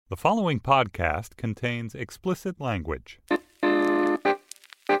The following podcast contains explicit language. Hello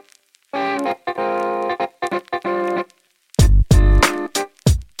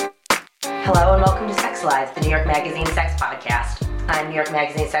and welcome to Sex Live, the New York Magazine sex podcast. I'm New York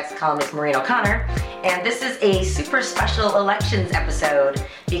Magazine sex columnist Maureen O'Connor, and this is a super special elections episode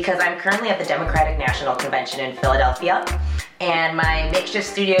because I'm currently at the Democratic National Convention in Phildelphia, and my makeshift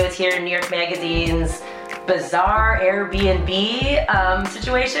studio is here in New York Magazine's bizarre Airbnb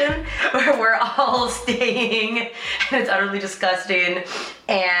situation where we're all staying, and it's utterly disgusting.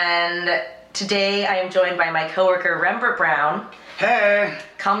 And today I am joined by my coworker Rembert Browne. Hey!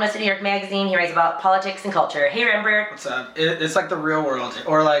 Columnist at New York Magazine. He writes about politics and culture. Hey, Rembert. What's up? It's like The Real World,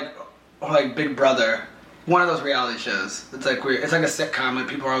 or like Big Brother. One of those reality shows. It's like weird. It's like a sitcom. Like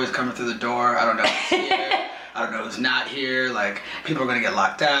people are always coming through the door. I don't know who's here. I don't know who's not here. Like people are gonna get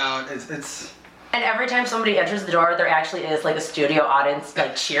locked out. It's. And every time somebody enters the door, there actually is like a studio audience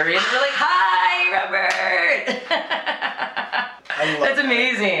like cheering. They're like, "Hi, Rembert!" I love That's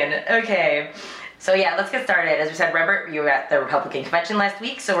amazing. Okay. So yeah, let's get started. As we said, Rembert, you were at the Republican convention last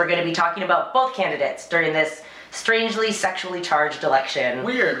week, so we're going to be talking about both candidates during this strangely sexually charged election.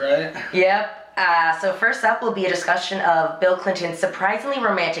 Weird, right? Yep. So first up will be a discussion of Bill Clinton's surprisingly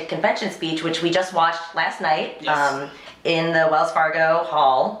romantic convention speech, which we just watched last night. Yes. In the Wells Fargo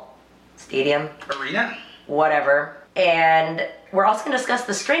Hall, Stadium, Arena? whatever. And we're also going to discuss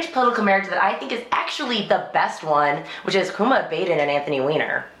the strange political marriage that I think is actually the best one, which is Huma Abedin and Anthony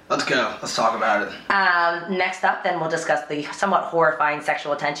Weiner. Let's go. Let's talk about it. Next up, then we'll discuss the somewhat horrifying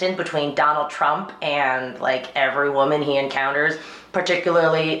sexual tension between Donald Trump and like every woman he encounters,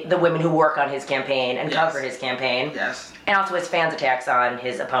 particularly the women who work on his campaign and cover his campaign. Yes. And also his fans' attacks on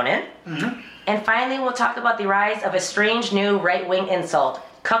his opponent. Mm-hmm. And finally, we'll talk about the rise of a strange new right-wing insult,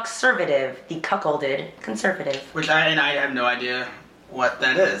 cuckservative, the cuckolded conservative. Which I have no idea what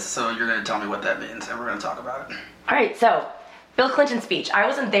that is, so you're going to tell me what that means, and we're going to talk about it. All right, so Bill Clinton's speech. I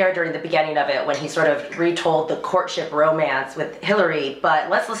wasn't there during the beginning of it when he sort of retold the courtship romance with Hillary, but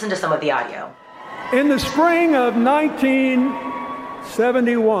let's listen to some of the audio. In the spring of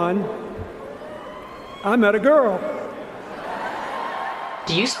 1971, I met a girl.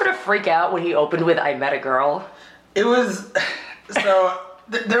 Do you sort of freak out when he opened with "I met a girl"? It was so.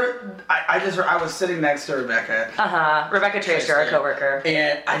 I was sitting next to Rebecca. Rebecca Traister, our coworker.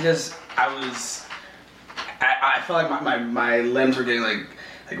 And I felt like my limbs were getting like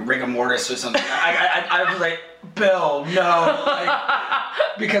rigor mortis or something. I was like, Bill, no,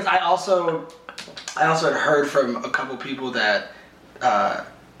 because I also had heard from a couple people that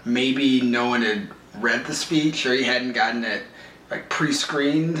maybe no one had read the speech or he hadn't gotten it like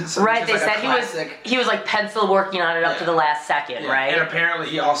pre-screened. So right, they said he was like pencil working on it up to the last second, right? And apparently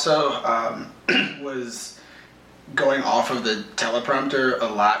he also was going off of the teleprompter a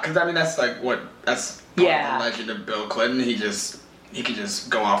lot, because I mean that's part of the legend of Bill Clinton. He could just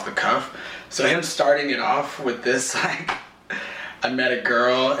go off the cuff. So him starting it off with this like I met a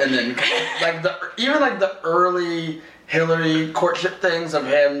girl, and then like the early Hillary courtship things of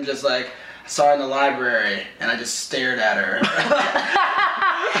him just like, I saw her in the library and I just stared at her.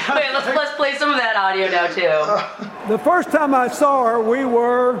 Wait, let's play some of that audio now too. The first time I saw her, we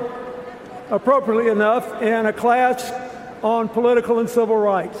were, appropriately enough, in a class on political and civil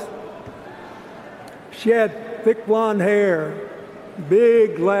rights. She had thick blonde hair,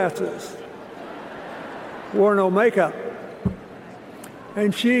 big glasses, wore no makeup.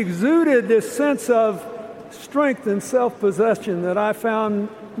 And she exuded this sense of strength and self-possession that I found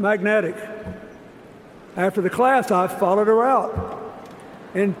magnetic. After the class, I followed her out,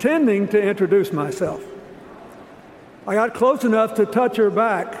 intending to introduce myself. I got close enough to touch her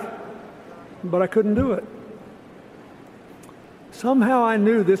back, but I couldn't do it. Somehow I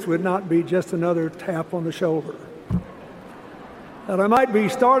knew this would not be just another tap on the shoulder. That I might be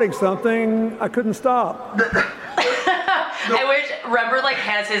starting something I couldn't stop. I wish Rembert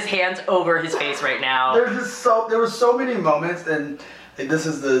has his hands over his face right now. There were so many moments, and this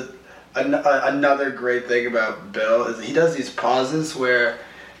is another great thing about Bill is he does these pauses where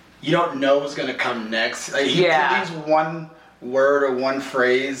you don't know what's gonna come next. Like, he leaves one word or one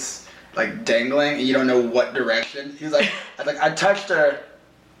phrase like dangling, and you don't know what direction. He's like, I touched her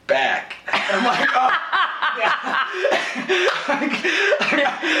back. And I'm like, oh. Yeah.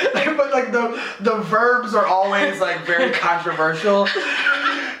 But like the verbs are always like very controversial,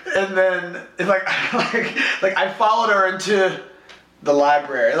 and then it's like I followed her into the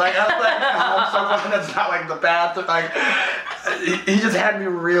library. Like I was like, oh, I'm so glad that's not like the bathroom. Like he just had me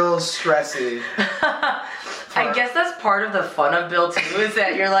real stressy. I I guess that's part of the fun of Bill too, is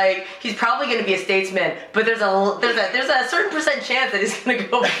that you're like, he's probably going to be a statesman, but there's a certain percent chance that he's going to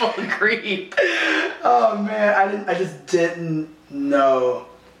go full creep. Oh man, I just didn't know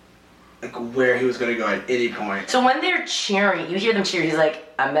like where he was going to go at any point. So when they're cheering, you hear them cheer. He's like,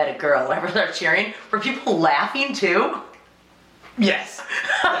 "I met a girl." Whenever they're cheering, were people laughing too? Yes.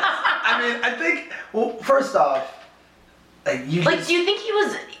 I mean, I think. Well, first off, like you. Like, do you think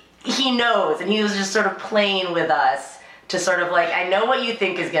he knows, and he was just sort of playing with us to sort of like, I know what you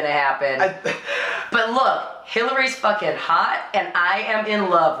think is gonna happen, but look, Hillary's fucking hot, and I am in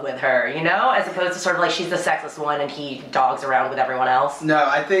love with her, you know, as opposed to sort of like she's the sexless one, and he dogs around with everyone else. No,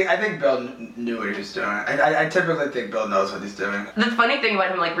 I think Bill knew what he was doing. I typically think Bill knows what he's doing. The funny thing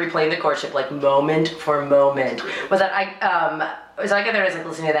about him like replaying the courtship like moment for moment was that so I got there, I was like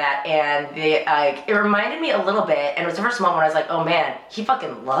listening to that, and it reminded me a little bit, and it was the first moment when I was like, oh man, he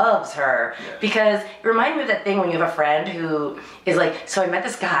fucking loves her. Yeah. Because it reminded me of that thing when you have a friend who is like, so I met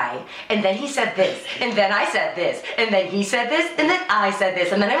this guy, and then he said this, and then I said this, and then he said this, and then I said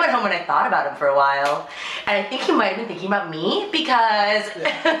this, and then I went home and I thought about him for a while, and I think he might have been thinking about me, because...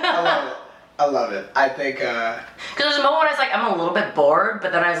 Yeah, I love it. I think... Because there's a moment when I was like, I'm a little bit bored,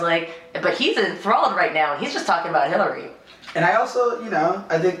 but then I was like, but he's enthralled right now, and he's just talking about Hillary. And I also,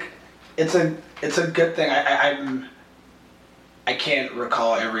 I think it's a good thing. I can't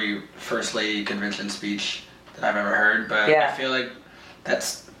recall every First Lady convention speech that I've ever heard, but I feel like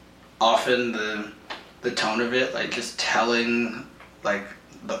that's often the tone of it, like just telling like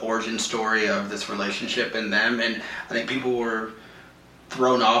the origin story of this relationship and them. And I think people were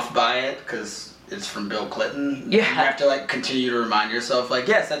thrown off by it because it's from Bill Clinton. Yeah. You have to like continue to remind yourself, like,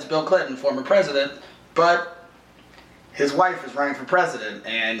 yes, that's Bill Clinton, former president, but his wife is running for president,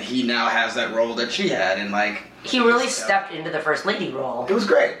 and he now has that role that she had, and like... He really stepped into the First Lady role. It was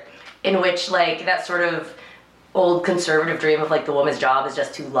great. In which, like, that sort of old conservative dream of, like, the woman's job is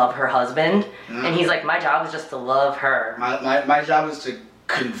just to love her husband, and he's like, my job is just to love her. My job is to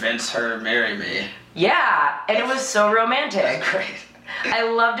convince her to marry me. Yeah, and it was so romantic. That's great. I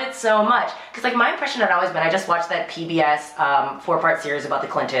loved it so much. Because, like, my impression had always been, I just watched that PBS 4-part series about the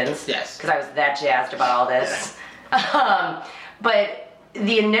Clintons. Yes. Because I was that jazzed about all this. Yeah. But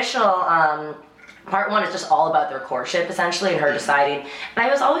the initial part one is just all about their courtship essentially and her deciding, and I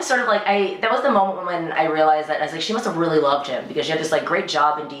was always sort of like, that was the moment when I realized that I was like, she must have really loved him because she had this like great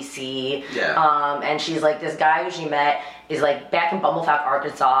job in DC, and she's like, this guy who she met is like back in Bumblefuck,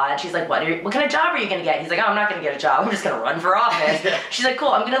 Arkansas, and she's like, what kind of job are you gonna get? He's like, oh, I'm not gonna get a job, I'm just gonna run for office. She's like, cool,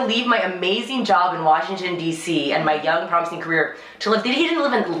 I'm gonna leave my amazing job in Washington DC and my young promising career to live. He didn't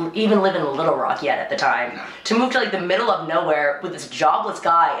even live in Little Rock yet at the time. No. To move to like the middle of nowhere with this jobless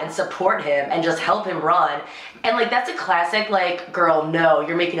guy and support him and just help him run. And like that's a classic like, girl, no,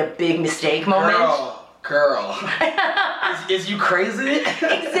 you're making a big mistake moment. Girl. Is you crazy?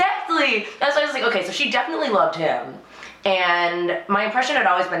 Exactly. That's why I was like, okay, so she definitely loved him. And my impression had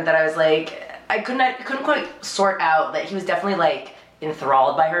always been that I was like, I couldn't quite sort out that he was definitely like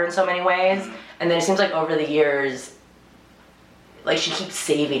enthralled by her in so many ways. Mm-hmm. And then it seems like over the years, like she keeps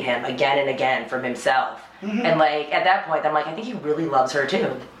saving him again and again from himself. Mm-hmm. And like at that point, I'm like, I think he really loves her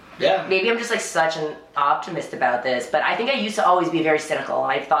too. Yeah. Maybe I'm just like such an optimist about this, but I think I used to always be very cynical.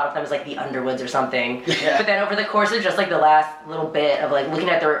 I thought of them as like the Underwoods or something. Yeah. But then over the course of just like the last little bit of like looking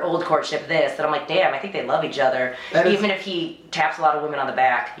at their old courtship, that I'm like, damn, I think they love each other. Even if he taps a lot of women on the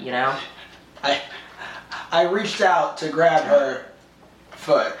back, you know? I reached out to grab her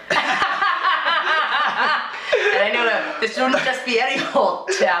foot. And I knew that this wouldn't just be any old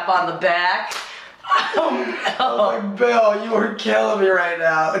tap on the back. Oh no. I was like, Bill, you are killing me right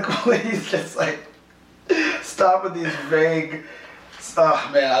now. Like, please just like stop with these vague. Oh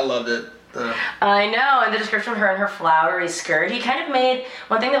man, I loved it. I know, and the description of her in her flowery skirt. He kind of made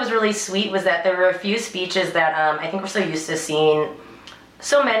one thing that was really sweet was that there were a few speeches that I think we're so used to seeing.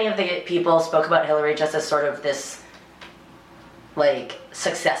 So many of the people spoke about Hillary just as sort of this like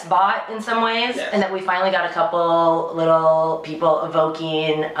success bot in some ways, yes. And that we finally got a couple little people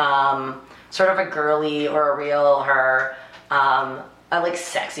evoking. Sort of a girly or a real her, a like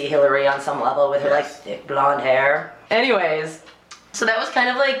sexy Hillary on some level with her like thick blonde hair. Anyways, so that was kind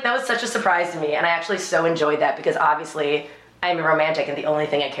of like, that was such a surprise to me, and I actually so enjoyed that because obviously I'm a romantic and the only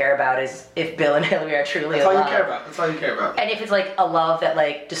thing I care about is if Bill and Hillary are truly in love. That's all you care about. That's all you care about. And if it's like a love that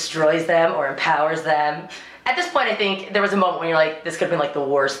like destroys them or empowers them. At this point I think there was a moment when you're like, this could have been like the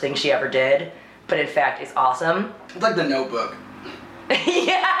worst thing she ever did, but in fact it's awesome. It's like The Notebook.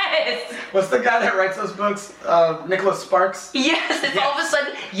 Yes! What's the guy that writes those books? Nicholas Sparks? Yes, it's all of a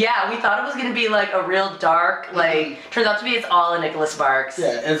sudden, we thought it was going to be like a real dark, like, turns out to be it's all a Nicholas Sparks.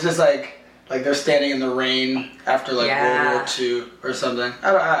 Yeah, it's just like Like they're standing in the rain after like World War II or something.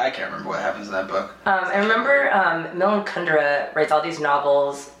 I can't remember what happens in that book. I remember Milan Kundera writes all these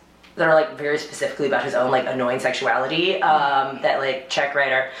novels that are like very specifically about his own like annoying sexuality. That like Czech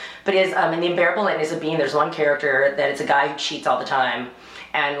writer, but is in The Unbearable Lightness of Being, there's one character that it's a guy who cheats all the time.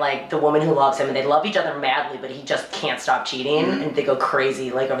 And like the woman who loves him, and they love each other madly, but he just can't stop cheating, and they go crazy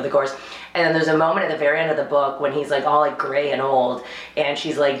like over the course. And then there's a moment at the very end of the book when he's like all like gray and old, and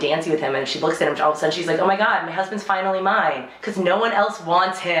she's like dancing with him, and she looks at him. All of a sudden, she's like, "Oh my God, my husband's finally mine," because no one else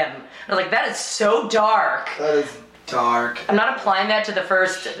wants him. I was like, that is so dark. That is dark. I'm not applying that to the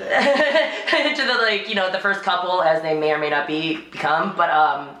first, to the like the first couple as they may or may not become,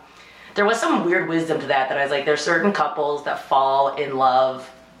 but there was some weird wisdom to that I was like, there's certain couples that fall in love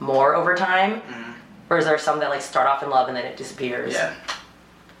more over time, whereas there are some that like start off in love and then it disappears. Yeah.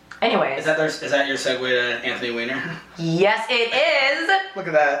 Anyways. Is that your segue to Anthony Weiner? Yes, it is. Look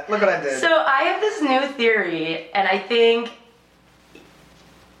at that. Look what I did. So I have this new theory, and I think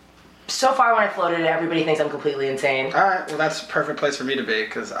so far when I floated it, everybody thinks I'm completely insane. All right, well that's a perfect place for me to be,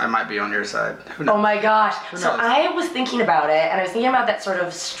 because I might be on your side. Who knows? Oh my gosh. Who So knows? I was thinking about it, and I was thinking about that sort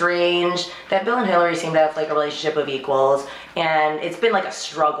of strange, that Bill and Hillary seem to have like a relationship of equals, and it's been like a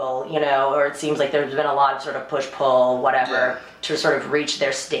struggle, or it seems like there's been a lot of sort of push-pull, whatever, to sort of reach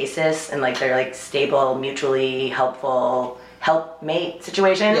their stasis and like their like stable, mutually helpful helpmate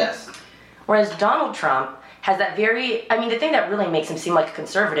situation. Yes. Whereas Donald Trump has that the thing that really makes him seem like a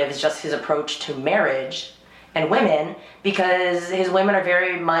conservative is just his approach to marriage and women, because his women are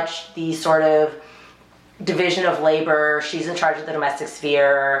very much the sort of division of labor. She's in charge of the domestic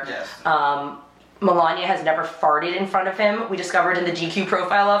sphere. Yes. Melania has never farted in front of him. We discovered in the GQ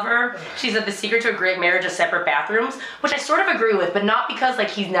profile of her. She said the secret to a great marriage is separate bathrooms, which I sort of agree with, but not because like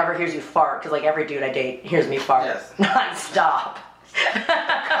he never hears you fart, because like every dude I date hears me fart. Yes. Non-stop.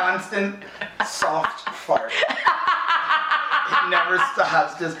 Constant soft fart. It never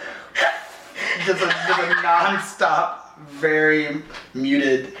stops. Just a non-stop, very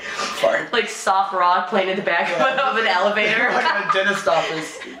muted fart. Like soft rock playing in the back of an elevator. Like in a dentist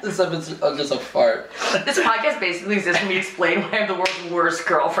office. This is just a fart. This podcast basically exists for me to explain why I'm the world's worst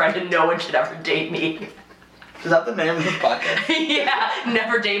girlfriend and no one should ever date me. Is that the name of the podcast? Yeah,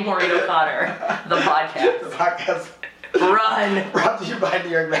 Never Date Maureen O'Connor. The podcast. The podcast. Run. Brought to you by New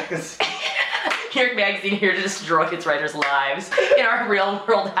York Magazine. New York Magazine here to destroy its writers' lives in our real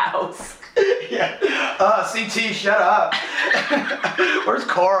world house. Yeah. CT, shut up. Where's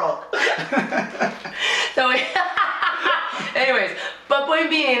Coral? So, anyways, but point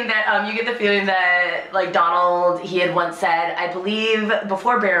being that you get the feeling that, like, Donald, he had once said, I believe,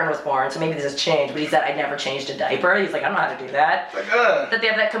 before Barron was born, so maybe this has changed, but he said, I never changed a diaper. He's like, I don't know how to do that. Like, That they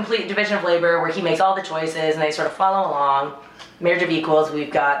have that complete division of labor where he makes all the choices and they sort of follow along. Marriage of equals,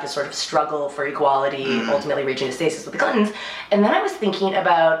 we've got this sort of struggle for equality, ultimately reaching a stasis with the Clintons. And then I was thinking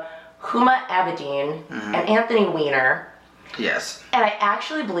about Huma Abedin and Anthony Weiner. Yes. And I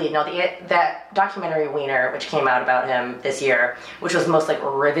actually believe, that documentary Weiner, which came out about him this year, which was the most, like,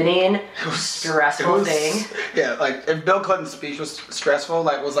 riveting, stressful thing. Yeah, like, if Bill Clinton's speech was stressful,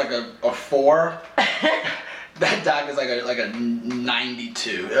 like, was like a 4, that doc is like a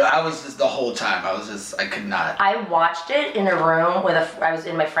 92. I was just, the whole time, I could not. I watched it in a room I was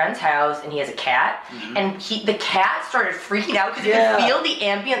in my friend's house, and he has a cat, and the cat started freaking out because he could feel the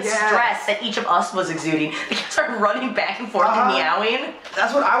ambient stress that each of us was exuding. The cat started running back and forth and meowing.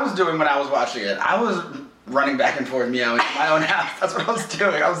 That's what I was doing when I was watching it. I was running back and forth meowing in my own house. That's what I was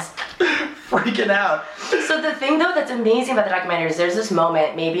doing. I was freaking out. So the thing, though, that's amazing about the documentary is there's this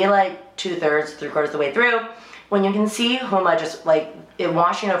moment, maybe like 2/3, 3/4 of the way through, when you can see Huma just like it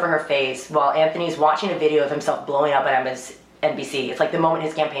washing over her face while Anthony's watching a video of himself blowing up on NBC. It's like the moment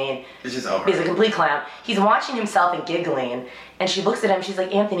his campaign It's just over. He's a complete clown. He's watching himself and giggling, and she looks at him, she's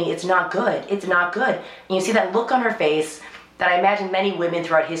like, Anthony, it's not good. It's not good. And you see that look on her face that I imagine many women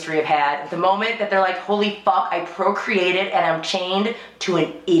throughout history have had. The moment that they're like, holy fuck, I procreated and I'm chained to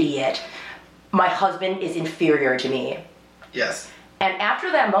an idiot. My husband is inferior to me. Yes. And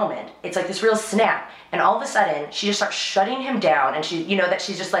after that moment, it's like this real snap. And all of a sudden, she just starts shutting him down. And she, that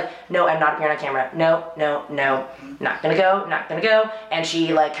she's just like, no, I'm not appearing on camera. No, not gonna go. And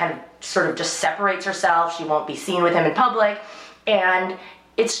she like kind of sort of just separates herself. She won't be seen with him in public. And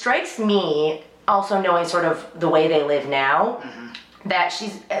it strikes me, also knowing sort of the way they live now, that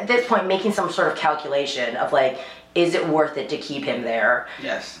she's at this point making some sort of calculation of like, is it worth it to keep him there?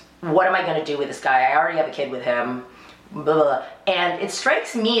 Yes. What am I gonna do with this guy? I already have a kid with him. Blah, blah, blah. And it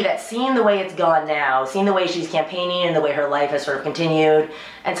strikes me that seeing the way it's gone now, seeing the way she's campaigning and the way her life has sort of continued,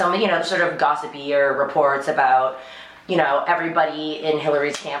 and some, sort of gossipy reports about, everybody in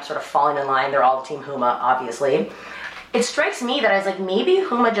Hillary's camp sort of falling in line. They're all Team Huma, obviously. It strikes me that I was like, maybe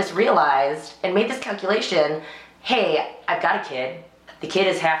Huma just realized and made this calculation, hey, I've got a kid. The kid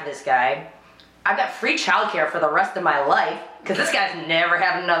is half of this guy. I've got free childcare for the rest of my life because this guy's never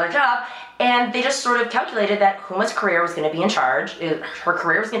having another job. And they just sort of calculated that Huma's career was going to be in charge. Her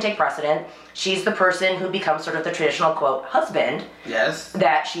career was going to take precedent. She's the person who becomes sort of the traditional, quote, husband. Yes.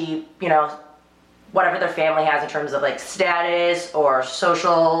 That she, whatever their family has in terms of like status or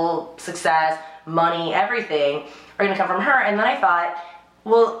social success, money, everything, are going to come from her. And then I thought,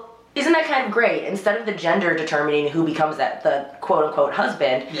 well, isn't that kind of great? Instead of the gender determining who becomes the quote-unquote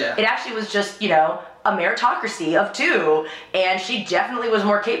husband, it actually was just, a meritocracy of two, and she definitely was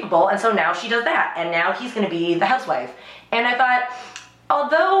more capable, and so now she does that, and now he's going to be the housewife. And I thought,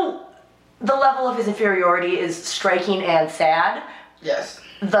 although the level of his inferiority is striking and sad, yes,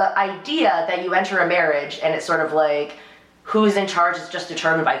 the idea that you enter a marriage and it's sort of like who's in charge is just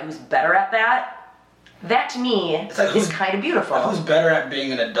determined by who's better at that to me is kind of beautiful. Who's better at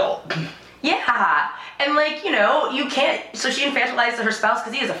being an adult? Yeah, and you can't, so she infantilizes her spouse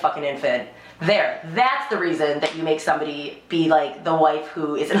because he is a fucking infant. That's the reason that you make somebody be like the wife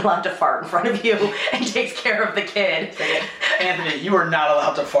who isn't allowed to fart in front of you and takes care of the kid. Anthony, you are not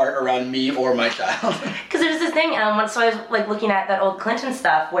allowed to fart around me or my child. Because there's this thing, so I was like looking at that old Clinton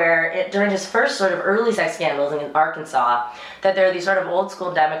stuff where during his first sort of early sex scandals in Arkansas, that there are these sort of old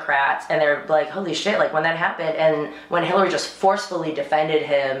school Democrats and they're like, holy shit, like when that happened and when Hillary just forcefully defended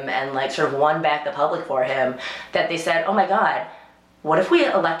him and like sort of won back the public for him, that they said, oh my God, what if we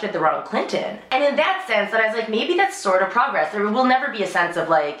elected the wrong Clinton? And in that sense, that I was like, maybe that's sort of progress. There will never be a sense of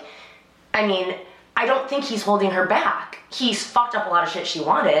like, I don't think he's holding her back. He's fucked up a lot of shit she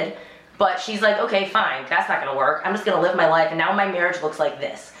wanted, but she's like, okay, fine, that's not gonna work. I'm just gonna live my life, and now my marriage looks like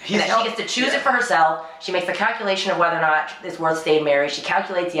this. And that she gets to choose it for herself. She makes the calculation of whether or not it's worth staying married. She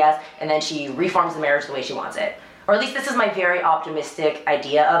calculates yes, and then she reforms the marriage the way she wants it. Or at least this is my very optimistic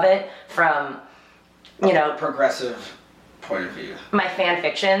idea of it from, progressive point of view. My fan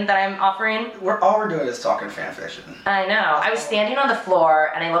fiction that I'm offering. All we're doing is talking fan fiction. I know. I was standing on the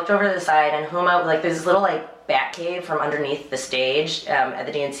floor and I looked over to the side and Huma, like there's this little like bat cave from underneath the stage at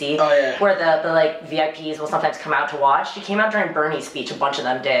the DNC where the like VIPs will sometimes come out to watch. She came out during Bernie's speech, a bunch of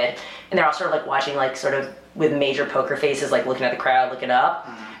them did, and they're all sort of like watching like sort of with major poker faces, like looking at the crowd, looking up.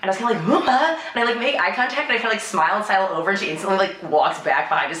 And I was kind of like, Huma, and I like make eye contact and I kind of like smile and sidle over and she instantly like walks back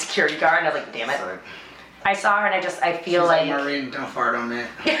behind a security guard and I was like, damn it. Sorry. I saw her and I feel like Maureen, don't fart on me.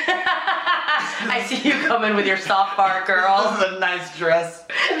 I see you coming with your soft fart, girl. This is a nice dress.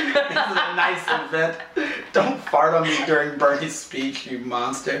 This is a nice event. Don't fart on me during Bernie's speech, you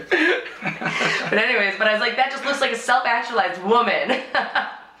monster. But I was like, that just looks like a self-actualized woman.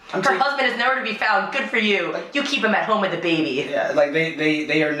 Her husband is nowhere to be found. Good for you. You keep him at home with the baby. Yeah, like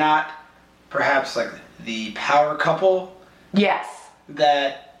they are not perhaps like the power couple. Yes.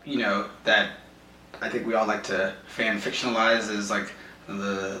 That that I think we all like to fan fictionalize as like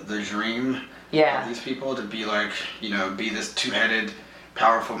the dream of these people to be like, be this two-headed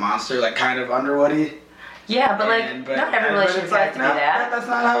powerful monster, like kind of Underwoody. Yeah, but not every relationship has to be that. That's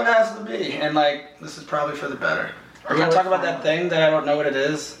not how it has to be. And like, this is probably for the better. Are we gonna talk about that thing that I don't know what it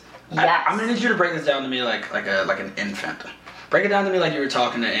is? Yes. I'm gonna need you to break this down to me like an infant. Break it down to me like you were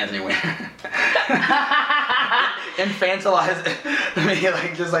talking to Anthony Weiner. Infantilize me,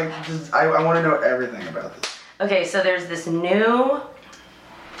 I want to know everything about this. Okay, so there's this new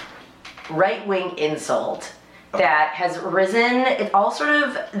right-wing insult that has risen. It's all sort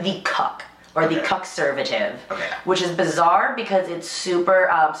of the cuck or the cuckservative, which is bizarre because it's super.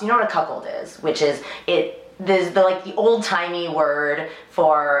 So you know what a cuckold is, which is There's the old-timey word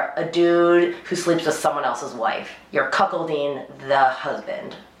for a dude who sleeps with someone else's wife. You're cuckolding the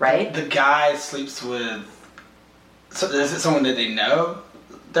husband, right? The guy sleeps with. So is it someone that they know?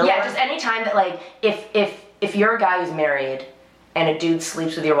 Yeah, just any time that if you're a guy who's married and a dude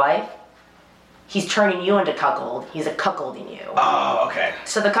sleeps with your wife, he's turning you into cuckold. He's a cuckolding you. Oh, okay.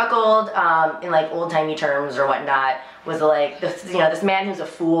 So the cuckold, in old-timey terms or whatnot, was this man who's a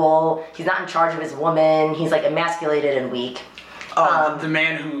fool. He's not in charge of his woman. He's emasculated and weak. Oh, the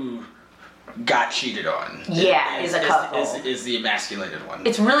man who got cheated on. Is a cuckold. Is the emasculated one.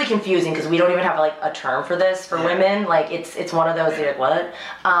 It's really confusing because we don't even have a term for this for women. It's one of those what?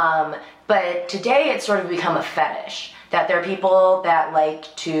 But today it's sort of become a fetish. That there are people that like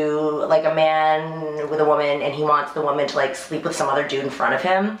a man with a woman and he wants the woman to sleep with some other dude in front of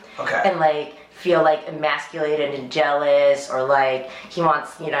him. Okay. And feel emasculated and jealous, or he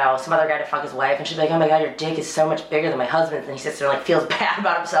wants, some other guy to fuck his wife and she's like, oh my god, your dick is so much bigger than my husband's, and he sits there feels bad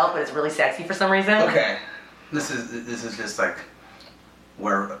about himself but it's really sexy for some reason. Okay. This is just like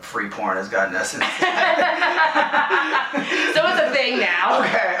where free porn has gotten us. So it's a thing now.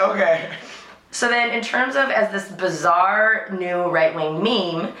 Okay. So then in terms of as this bizarre new right-wing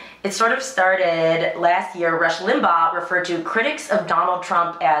meme, it sort of started last year. Rush Limbaugh referred to critics of Donald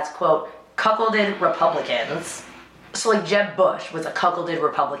Trump as, quote, cuckolded Republicans. So like Jeb Bush was a cuckolded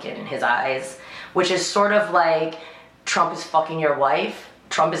Republican in his eyes, which is sort of like Trump is fucking your wife.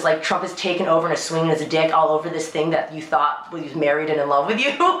 Trump is taken over and is swinging his dick all over this thing that you thought was married and in love with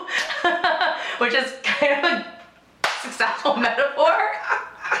you, which is kind of a successful metaphor.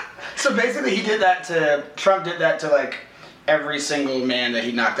 So basically Trump did that to like every single man that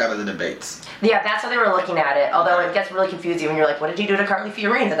he knocked out of the debates. Yeah, that's how they were looking at it, although it gets really confusing when you're like, what did he do to Carly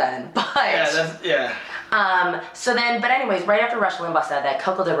Fiorina then? But so then, but anyways, right after Rush Limbaugh said that,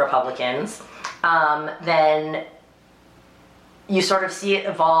 cuckolded Republicans, then you sort of see it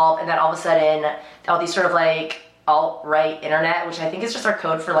evolve, and then all of a sudden, all these sort of like alt-right internet, which I think is just our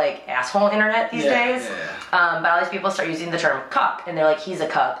code for like asshole internet these days. But all these people start using the term cuck, and they're like, he's a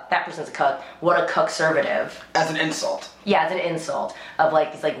cuck, that person's a cuck, what a cuckservative. As an insult. Yeah, as an insult of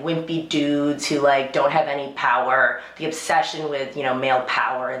like these like wimpy dudes who like don't have any power, the obsession with, you know, male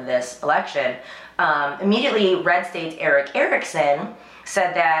power in this election. Immediately, Red State's Eric Erickson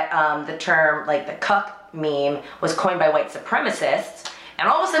said that the term, like the cuck meme, was coined by white supremacists. And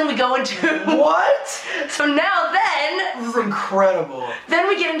all of a sudden we go into... What? So now then... This is incredible. Then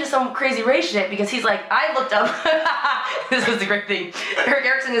we get into some crazy race shit because he's like, I looked up... This was the great thing. Eric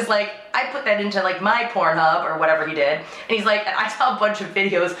Erickson is like, I put that into like my Pornhub or whatever he did. And he's like, I saw a bunch of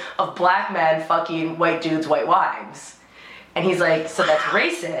videos of black men fucking white dudes' white wives. And he's like, so that's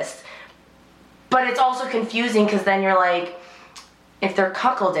racist. But it's also confusing because then you're like, if they're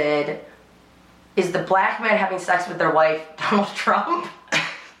cuckolded, is the black man having sex with their wife Donald Trump?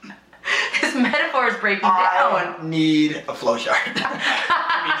 His metaphor is breaking down. I need a flowchart.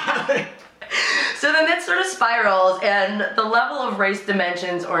 Immediately. So then that sort of spirals, and the level of race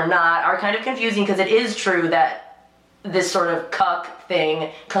dimensions or not are kind of confusing because it is true that this sort of cuck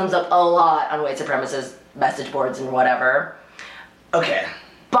thing comes up a lot on white supremacist message boards and whatever. Okay.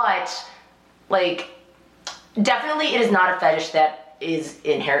 But, like, definitely it is not a fetish that is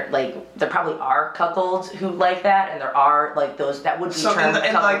inherent. Like, there probably are cuckolds who like that, and there are like those that would be so termed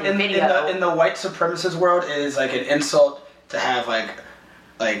cuckold in video. In the white supremacist world, it is like an insult to have like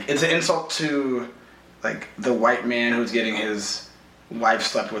it's an insult to like the white man who's getting his wife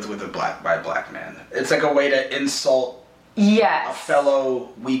slept with by a black man. It's like a way to insult a fellow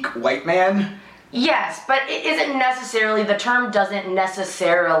weak white man. Yes, but it isn't necessarily, the term doesn't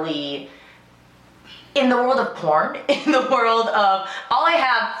necessarily, in the world of porn, in the world of, all I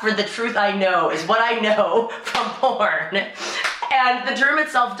have for the truth I know is what I know from porn. And the term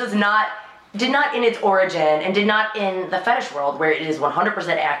itself did not in its origin, and did not in the fetish world where it is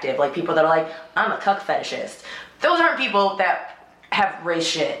 100% active, like people that are like, I'm a cuck fetishist. Those aren't people that have race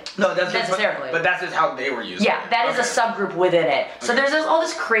shit. No, that's necessarily. But that's just how they were using it. Yeah, that is a subgroup within it. So there's all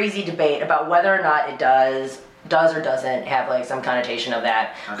this crazy debate about whether or not it does or doesn't have like some connotation of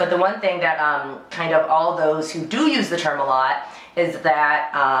that. Okay. But the one thing that kind of all those who do use the term a lot is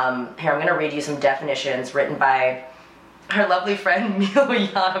that, here I'm going to read you some definitions written by our lovely friend Milo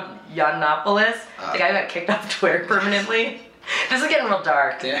Yiannopoulos, the guy who got kicked off Twitter permanently. This is getting real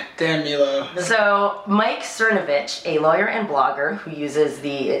dark. Damn Milo. So Mike Cernovich, a lawyer and blogger who uses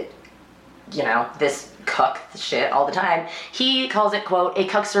the, this cuck shit all the time, he calls it, quote, a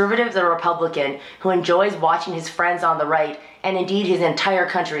cuckservative is a Republican who enjoys watching his friends on the right, and indeed his entire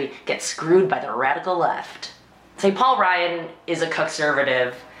country, get screwed by the radical left. Say Paul Ryan is a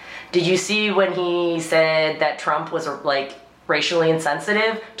cuckservative. Did you see when he said that Trump was like racially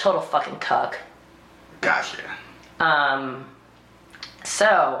insensitive? Total fucking cuck. Gotcha.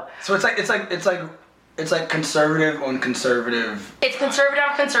 So it's like conservative on conservative. It's conservative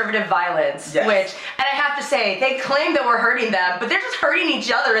on conservative violence, yes. Which, and I have to say, they claim that we're hurting them, but they're just hurting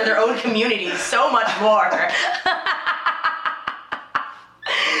each other in their own communities so much more.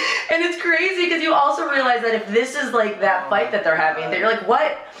 And it's crazy because you also realize that if this is like that fight that they're having, that you're like,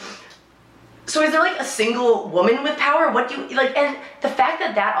 what? So is there like a single woman with power? What do you like? And the fact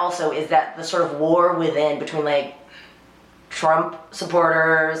that also is that the sort of war within between like Trump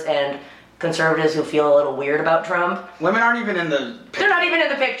supporters and conservatives who feel a little weird about Trump. Women aren't even in the picture. They're not even in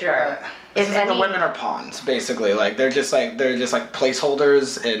the picture. The women are pawns, basically. Like they're just like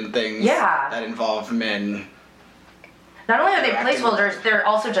placeholders in things that involve men. Not only are they placeholders, they're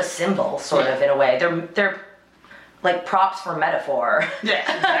also just symbols, sort of in a way. They're like props for metaphor.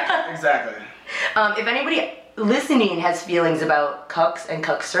 Yeah, exactly. If anybody listening has feelings about cucks and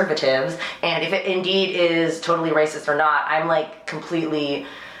cuckservatives, and if it indeed is totally racist or not, I'm like completely...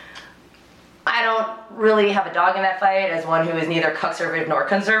 I don't really have a dog in that fight as one who is neither cuckservative nor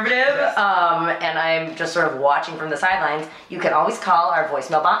conservative, Yes. And I'm just sort of watching from the sidelines. You can always call our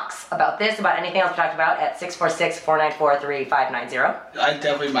voicemail box about this, about anything else we talked about at 646-494-3590. I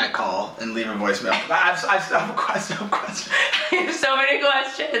definitely might call and leave a voicemail. I still have questions. You have so many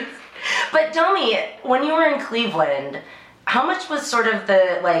questions. But tell me, when you were in Cleveland, how much was sort of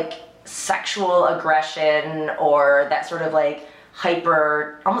the, like, sexual aggression or that sort of, like,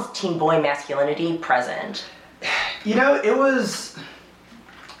 hyper, almost teen boy masculinity present? You know, it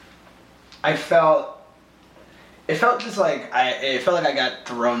felt just like I got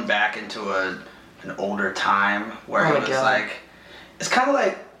thrown back into an older time where it was God. like, it's kind of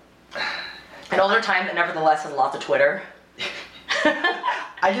like An older time that nevertheless has lots of Twitter.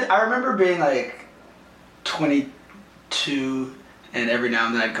 I remember being like 22, and every now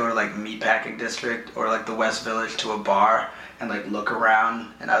and then I'd go to like Meatpacking District or like the West Village to a bar and like look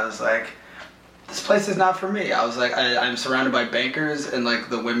around, and I was like, this place is not for me. I was like, I'm surrounded by bankers and like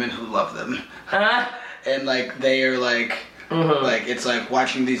the women who love them. And like they are like, like it's like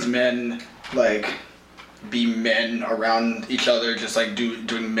watching these men like be men around each other, just like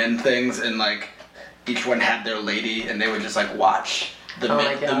doing men things, and like each one had their lady, and they would just like watch the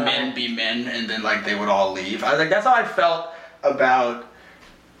men be men, and then like they would all leave. I was like, that's how I felt about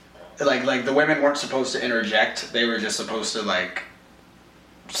like the women weren't supposed to interject. They were just supposed to like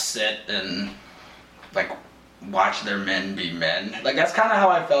sit and like watch their men be men. Like that's kind of how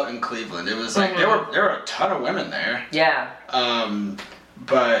I felt in Cleveland. It was like there were a ton of women there. Yeah.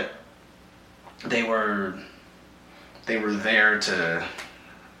 But they were there to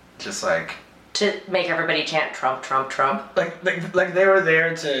just like to make everybody chant Trump, Trump, Trump. Like they were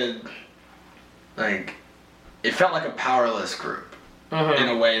there to like, it felt like a powerless group in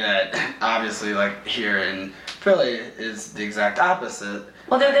a way that obviously like here in Philly is the exact opposite.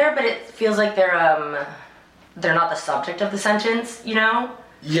 Well, they're there, but it feels like they're not the subject of the sentence, you know?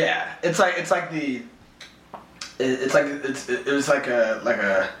 Yeah, it was like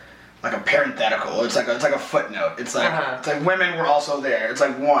a parenthetical. It's like a footnote. It's like women were also there. It's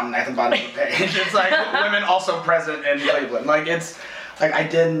like one at the bottom of the page. It's like women also present in Cleveland. Like it's like I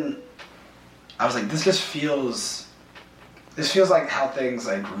was like, this feels like how things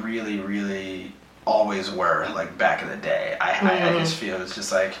like really, really always were like back in the day. I just feel it's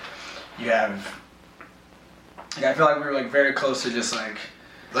just like you have. Like, I feel like we were like very close to just like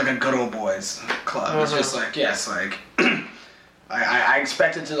a good old boys club. It's just like yes, like. I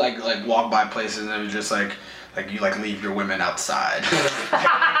expected to like walk by places and it was just like you like leave your women outside.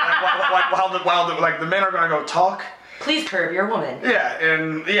 while the men are gonna go talk. Please curb your woman. Yeah,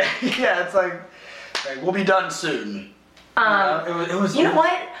 and yeah, it's like we'll be done soon. It was. You know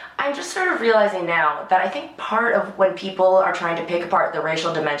what? I'm just sort of realizing now that I think part of when people are trying to pick apart the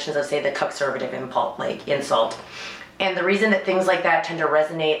racial dimensions of, say, the cuckservative insult, and the reason that things like that tend to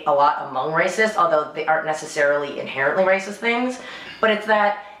resonate a lot among racists, although they aren't necessarily inherently racist things, but it's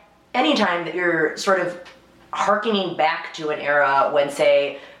that anytime that you're sort of hearkening back to an era when,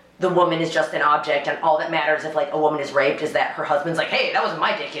 say, the woman is just an object and all that matters if, like, a woman is raped is that her husband's like, hey, that wasn't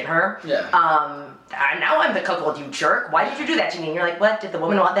my dick in her. Yeah. Now I'm the cuckold, you jerk. Why did you do that to me? And you're like, what? Did the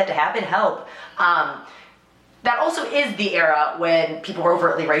woman want that to happen? Help. That also is the era when people were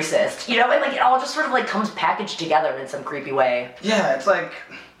overtly racist, you know, and like it all just sort of like comes packaged together in some creepy way. Yeah, it's like,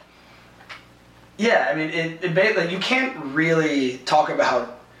 yeah, I mean, it like you can't really talk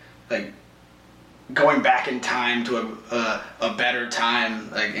about like going back in time to a better time,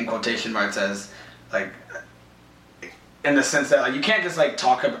 like in quotation marks, as like in the sense that like you can't just like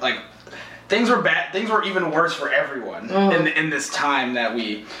talk about like things were bad, things were even worse for everyone in this time that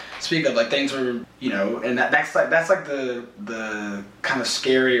we speak of. Like things were, you know, and that's like the kind of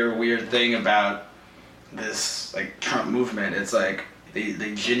scary or weird thing about this like Trump movement. It's like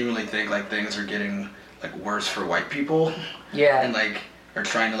they genuinely think like things are getting like worse for white people. Yeah. And like are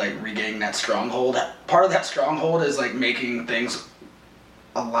trying to like regain that stronghold. Part of that stronghold is like making things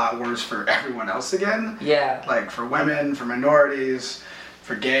a lot worse for everyone else again. Yeah. Like for women, for minorities,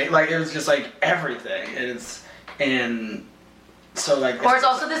 for gay, like it was just like everything. And so like, or it's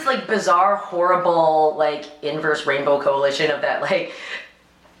also this like bizarre, horrible, like inverse rainbow coalition of that like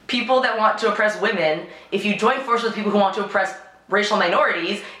people that want to oppress women. If you join forces with people who want to oppress racial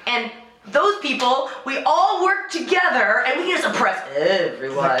minorities, and those people, we all work together and we can just oppress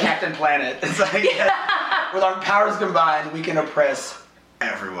everyone. Like Captain Planet. It's like with our powers combined, we can oppress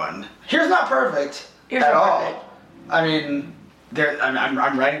everyone. Here's not perfect at all. I mean,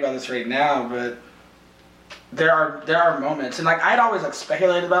 I'm writing about this right now, but there are moments, and like I'd always like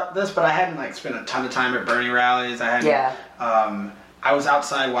speculated about this, but I hadn't like spent a ton of time at Bernie rallies. I hadn't. I was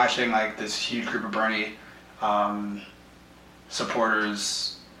outside watching like this huge group of Bernie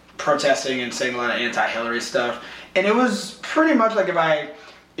supporters protesting and saying a lot of anti-Hillary stuff, and it was pretty much like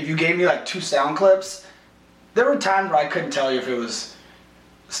if you gave me like 2 sound clips, there were times where I couldn't tell you if it was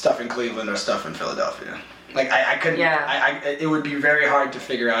stuff in Cleveland or stuff in Philadelphia. Like I couldn't. Yeah. It would be very hard to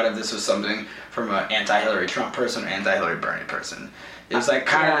figure out if this was something from an anti-Hillary Trump person or anti-Hillary Bernie person. It was like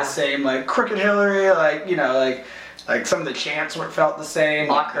kind of the same, like crooked Hillary, like like some of the chants felt the same.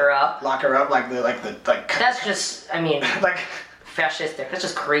 Lock her up. Like the. That's just, I mean, like fascistic. That's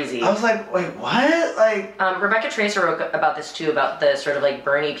just crazy. I was like, wait, what? Like Rebecca Tracer wrote about this too, about the sort of like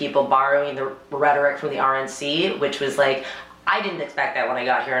Bernie people borrowing the rhetoric from the RNC, which was like, I didn't expect that when I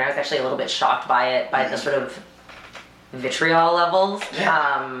got here, and I was actually a little bit shocked by it, by the sort of vitriol levels.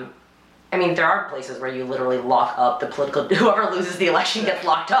 Yeah. I mean, there are places where you literally lock up the whoever loses the election gets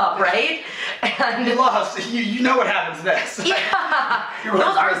locked up, right? And you lost. You know what happens next. Yeah.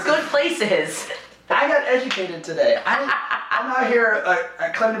 Those are good places. I got educated today. I'm not here. I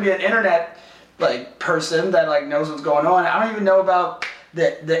claim to be an internet person that knows what's going on. I don't even know about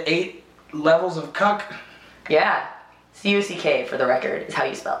the 8 levels of cuck. Yeah. C-U-C-K, for the record, is how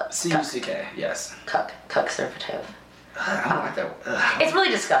you spell it. C-U-C-K, yes. Cuck. Cuckservative. I don't like that. It's really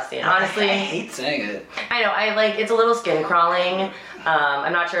disgusting, honestly. I hate saying it. I know, it's a little skin crawling.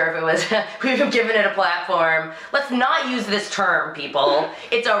 I'm not sure if it was, we've given it a platform. Let's not use this term, people.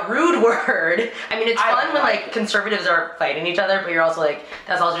 It's a rude word. I mean, it's fun when conservatives are fighting each other, but you're also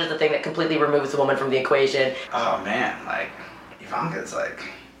that's also just the thing that completely removes the woman from the equation. Oh man, Ivanka's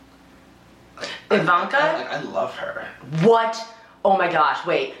Ivanka? I love her. What? Oh my gosh,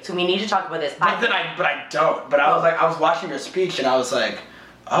 wait. So we need to talk about this. But I don't. But I was watching her speech and I was like,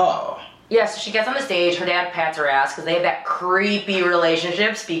 oh. Yeah, so she gets on the stage, her dad pats her ass because they have that creepy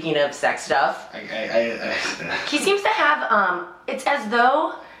relationship, speaking of sex stuff. He seems to have, it's as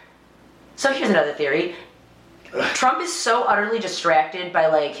though, so here's another theory. Trump is so utterly distracted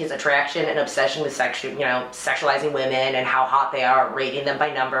by his attraction and obsession with sexualizing women and how hot they are, rating them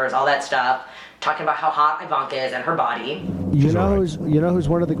by numbers, all that stuff. Talking about how hot Ivanka is and her body. You know who's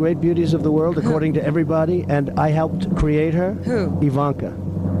one of the great beauties of the world, according to everybody, and I helped create her? Who? Ivanka.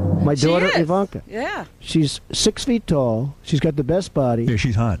 My daughter, she is. Ivanka. Yeah. She's 6 feet tall. She's got the best body. Yeah,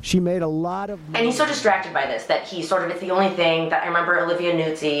 she's hot. She made a lot of money. And he's so distracted by this that he sort of, it's the only thing that I remember Olivia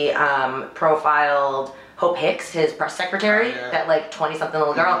Nuzzi profiled Hope Hicks, his press secretary, that 20-something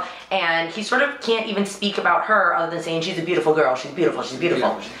little girl, and he sort of can't even speak about her other than saying she's a beautiful girl, she's beautiful, she's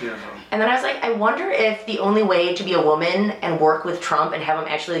beautiful. She's beautiful. And then I was I wonder if the only way to be a woman and work with Trump and have him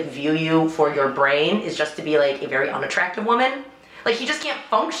actually view you for your brain is just to be a very unattractive woman. He just can't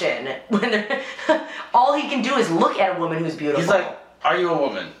function when all he can do is look at a woman who's beautiful. He's are you a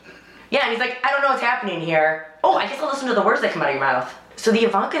woman? Yeah, and he's I don't know what's happening here. Oh, I guess I'll listen to the words that come out of your mouth. So the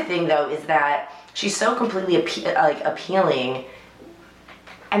Ivanka thing, though, is that she's so completely appealing,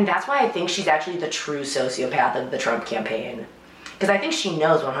 and that's why I think she's actually the true sociopath of the Trump campaign. Because I think she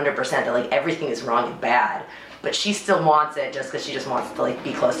knows 100% that everything is wrong and bad, but she still wants it just because she just wants to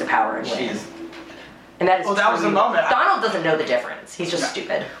be close to power and win. And that is that was the moment. Donald doesn't know the difference. He's just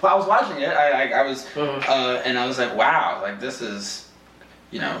stupid. Well, I was watching it. I was, and I was wow, this is,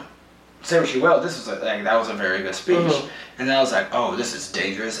 say what you will. This is that was a very good speech. Mm-hmm. And then I was oh, this is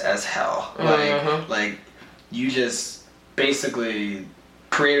dangerous as hell. You just basically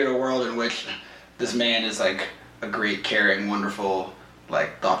created a world in which this man is a great, caring, wonderful,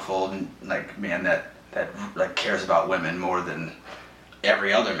 thoughtful, man that cares about women more than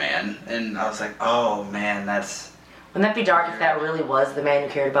every other man. And I was oh man, that's... Wouldn't that be dark if that really was the man who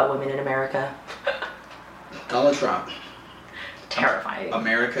cared about women in America? Donald Trump. Terrifying.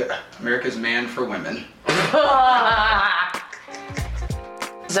 America's man for women.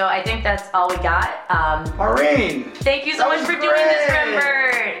 So I think that's all we got. Maureen! Thank you so much for doing this,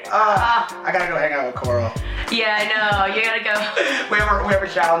 Rembert. I gotta go hang out with Coral. Yeah, I know. You gotta go. we have a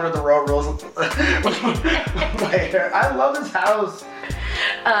challenge with the road rules later. I love this house.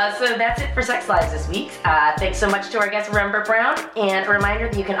 So that's it for Sex Lives this week. Thanks so much to our guest, Rembert Browne. And a reminder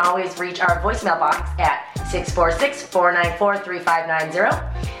that you can always reach our voicemail box at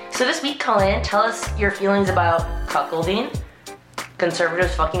 646-494-3590. So this week, call in. Tell us your feelings about cuckolding,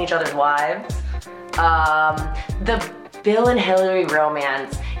 conservatives fucking each other's wives, the Bill and Hillary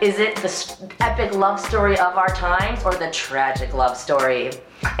romance. Is it the epic love story of our times or the tragic love story?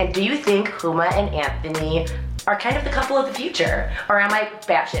 And do you think Huma and Anthony are kind of the couple of the future. Or am I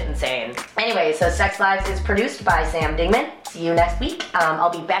batshit insane? Anyway, so Sex Lives is produced by Sam Dingman. See you next week. I'll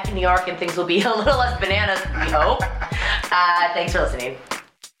be back in New York and things will be a little less bananas, we hope. Thanks for listening.